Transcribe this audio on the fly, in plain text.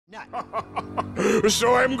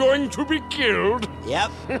So I'm going to be killed?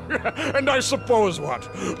 Yep. And I suppose what?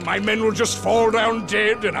 My men will just fall down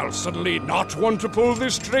dead and I'll suddenly not want to pull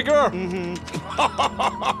this trigger? Mm-hmm.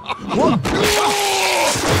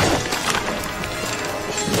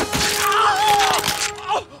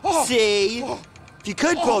 See? If you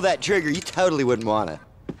could pull that trigger, you totally wouldn't want to.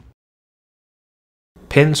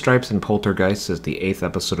 Pinstripes and Poltergeists is the 8th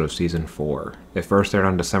episode of Season 4. It first aired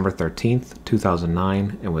on December 13th,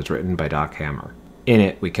 2009, and was written by Doc Hammer. In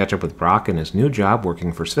it, we catch up with Brock in his new job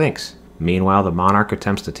working for Sphinx. Meanwhile, the Monarch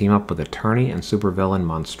attempts to team up with attorney and supervillain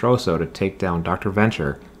Monstroso to take down Dr.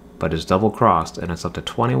 Venture, but is double-crossed and it's up to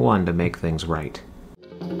 21 to make things right.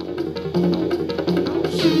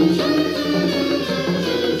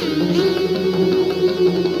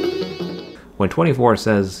 When 24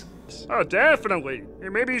 says, "Oh, definitely. Hey,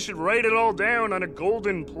 maybe you should write it all down on a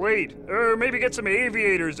golden plate. Or maybe get some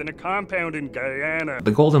aviators in a compound in Guyana."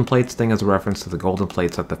 the golden plates thing is a reference to the golden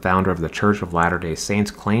plates that the founder of the Church of Latter-day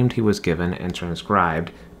Saints claimed he was given and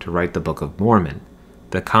transcribed to write the Book of Mormon.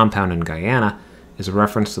 The compound in Guyana is a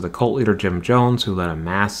reference to the cult leader Jim Jones, who led a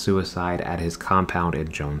mass suicide at his compound in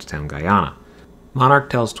Jonestown, Guyana. Monarch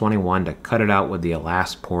tells 21 to cut it out with the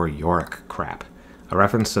 "alas poor Yorick" crap, a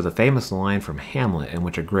reference to the famous line from Hamlet in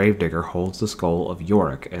which a gravedigger holds the skull of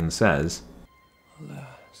Yorick and says,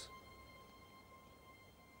 "Alas,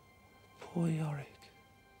 poor Yorick."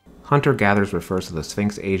 Hunter-Gatherers refers to the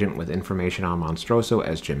Sphinx agent with information on Monstroso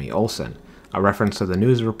as Jimmy Olsen, a reference to the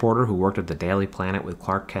news reporter who worked at the Daily Planet with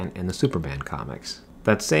Clark Kent in the Superman comics.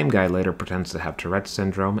 That same guy later pretends to have Tourette's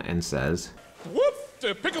syndrome and says, Whoop!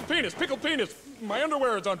 Pickle penis! Pickle penis! My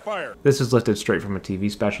underwear is on fire! This is lifted straight from a TV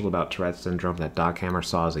special about Tourette's syndrome that Doc Hammer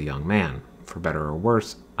saw as a young man. For better or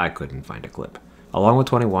worse, I couldn't find a clip. Along with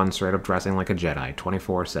 21, straight up dressing like a Jedi,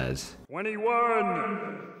 24 says,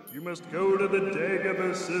 21. You must go to the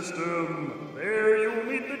Dagobah system. There you will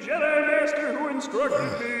meet the Jedi Master who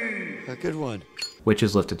instructed me. A good one. which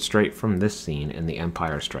is lifted straight from this scene in The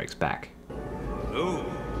Empire Strikes Back. Ooh.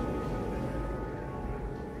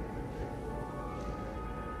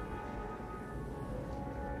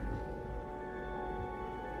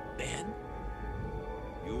 Ben?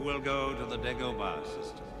 You will go to the Dagobah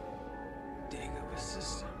system. Dagobah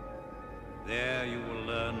system. There you will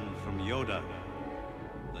learn from Yoda,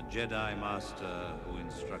 the Jedi Master who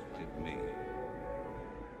instructed me.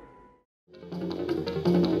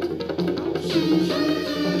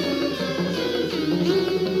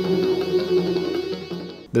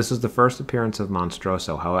 This is the first appearance of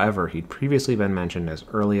Monstroso, however, he'd previously been mentioned as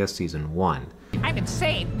early as Season 1. I'm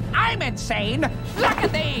insane! I'm insane! Look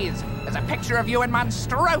at these! There's a picture of you in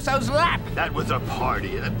Monstroso's lap! That was a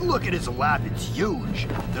party. Look at his lap, it's huge.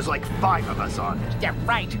 There's like 5 of us on it. Yeah,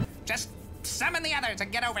 right. Just summon the others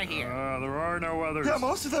and get over here. There are no others. Yeah,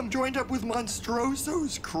 most of them joined up with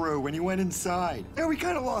Monstroso's crew when he went inside. Yeah, we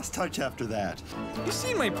kind of lost touch after that. You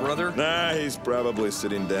seen my brother? Nah, he's probably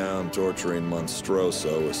sitting down torturing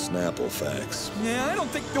Monstroso with Snapple facts. Yeah, I don't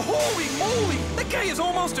think... Holy moly! That guy is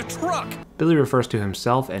almost a truck! Billy refers to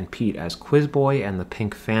himself and Pete as Quizboy and the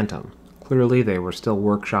Pink Phantom. Clearly, they were still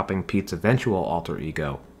workshopping Pete's eventual alter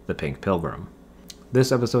ego, the Pink Pilgrim.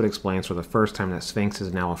 This episode explains for the first time that Sphinx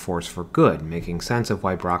is now a force for good, making sense of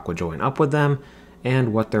why Brock would join up with them,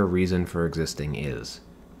 and what their reason for existing is.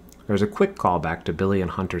 There's a quick callback to Billy and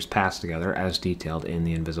Hunter's past together, as detailed in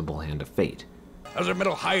The Invisible Hand of Fate. How's a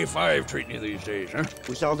middle high five treating you these days, huh?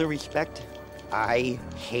 With all due respect, I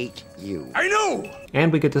hate you. I know!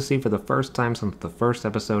 And we get to see for the first time since the first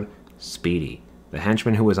episode, Speedy, the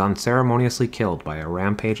henchman who was unceremoniously killed by a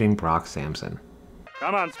rampaging Brock Samson.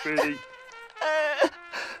 Come on, Speedy.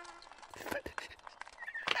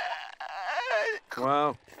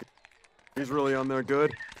 Wow. He's really on there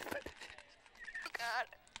good.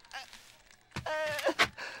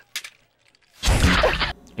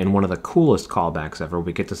 In one of the coolest callbacks ever,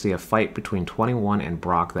 we get to see a fight between 21 and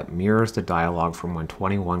Brock that mirrors the dialogue from when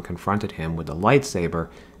 21 confronted him with a lightsaber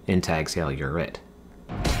in Tag's Hail You're It.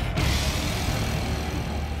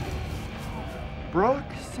 Brock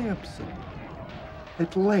Sampson.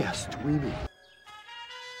 At last we meet.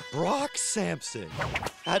 Brock Sampson.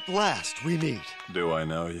 At last we meet. Do I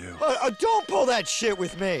know you? Don't pull that shit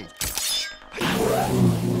with me.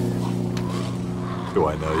 Do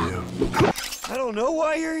I know you? I don't know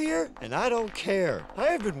why you're here, and I don't care. I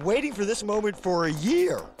have been waiting for this moment for a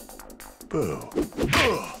year. Boo.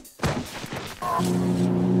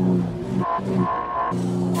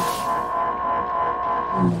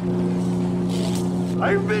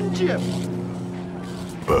 I've been gypped.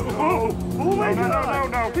 Oh my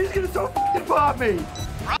God! No! He's gonna so f***ing pop me!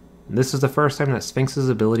 And this is the first time that Sphinx's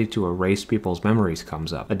ability to erase people's memories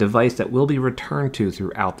comes up, a device that will be returned to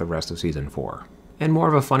throughout the rest of Season 4. And more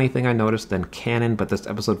of a funny thing I noticed than canon, but this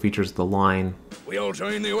episode features the line, "We all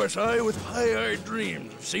joined the USI with high-eyed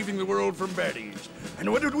dreams of saving the world from baddies. And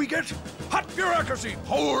what did we get? Hot bureaucracy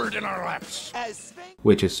poured in our laps."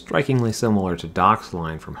 which is strikingly similar to Doc's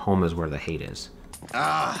line from Home is Where the Hate Is.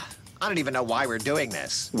 I don't even know why we're doing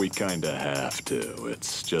this. We kinda have to.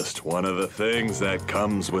 It's just one of the things that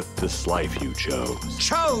comes with this life you chose.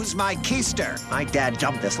 Chose my keister. My dad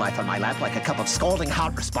dumped this life on my lap like a cup of scalding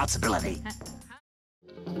hot responsibility.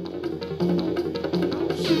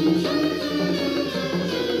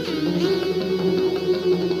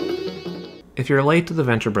 If you're late to the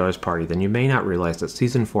Venture Brothers party, then you may not realize that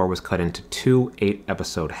Season 4 was cut into 2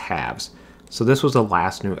 8-episode halves, so this was the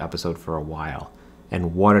last new episode for a while.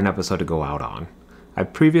 And what an episode to go out on. I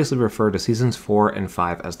previously referred to Seasons 4 and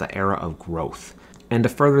 5 as the era of growth. And to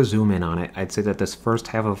further zoom in on it, I'd say that this first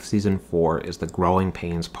half of Season 4 is the growing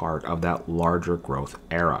pains part of that larger growth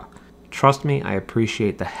era. Trust me, I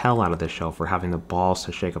appreciate the hell out of this show for having the balls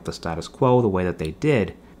to shake up the status quo the way that they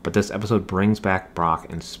did, but this episode brings back Brock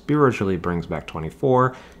and spiritually brings back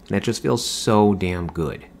 24, and it just feels so damn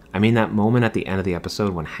good. I mean, that moment at the end of the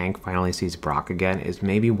episode when Hank finally sees Brock again is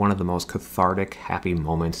maybe one of the most cathartic, happy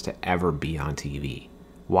moments to ever be on TV.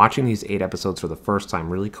 Watching these 8 episodes for the first time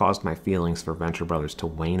really caused my feelings for Venture Brothers to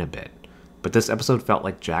wane a bit, but this episode felt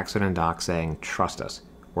like Jackson and Doc saying, "Trust us,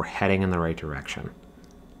 we're heading in the right direction."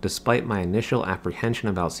 Despite my initial apprehension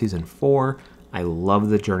about Season 4, I love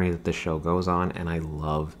the journey that this show goes on, and I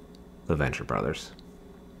love the Venture Brothers.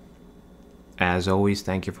 As always,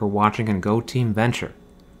 thank you for watching, and go Team Venture.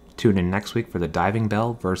 Tune in next week for the Diving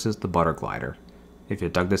Bell versus the Butter Glider. If you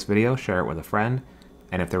dug this video, share it with a friend,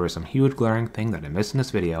 and if there was some huge glaring thing that I missed in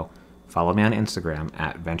this video, follow me on Instagram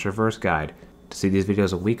at Ventureverse Guide to see these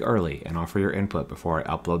videos a week early and offer your input before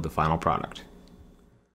I upload the final product.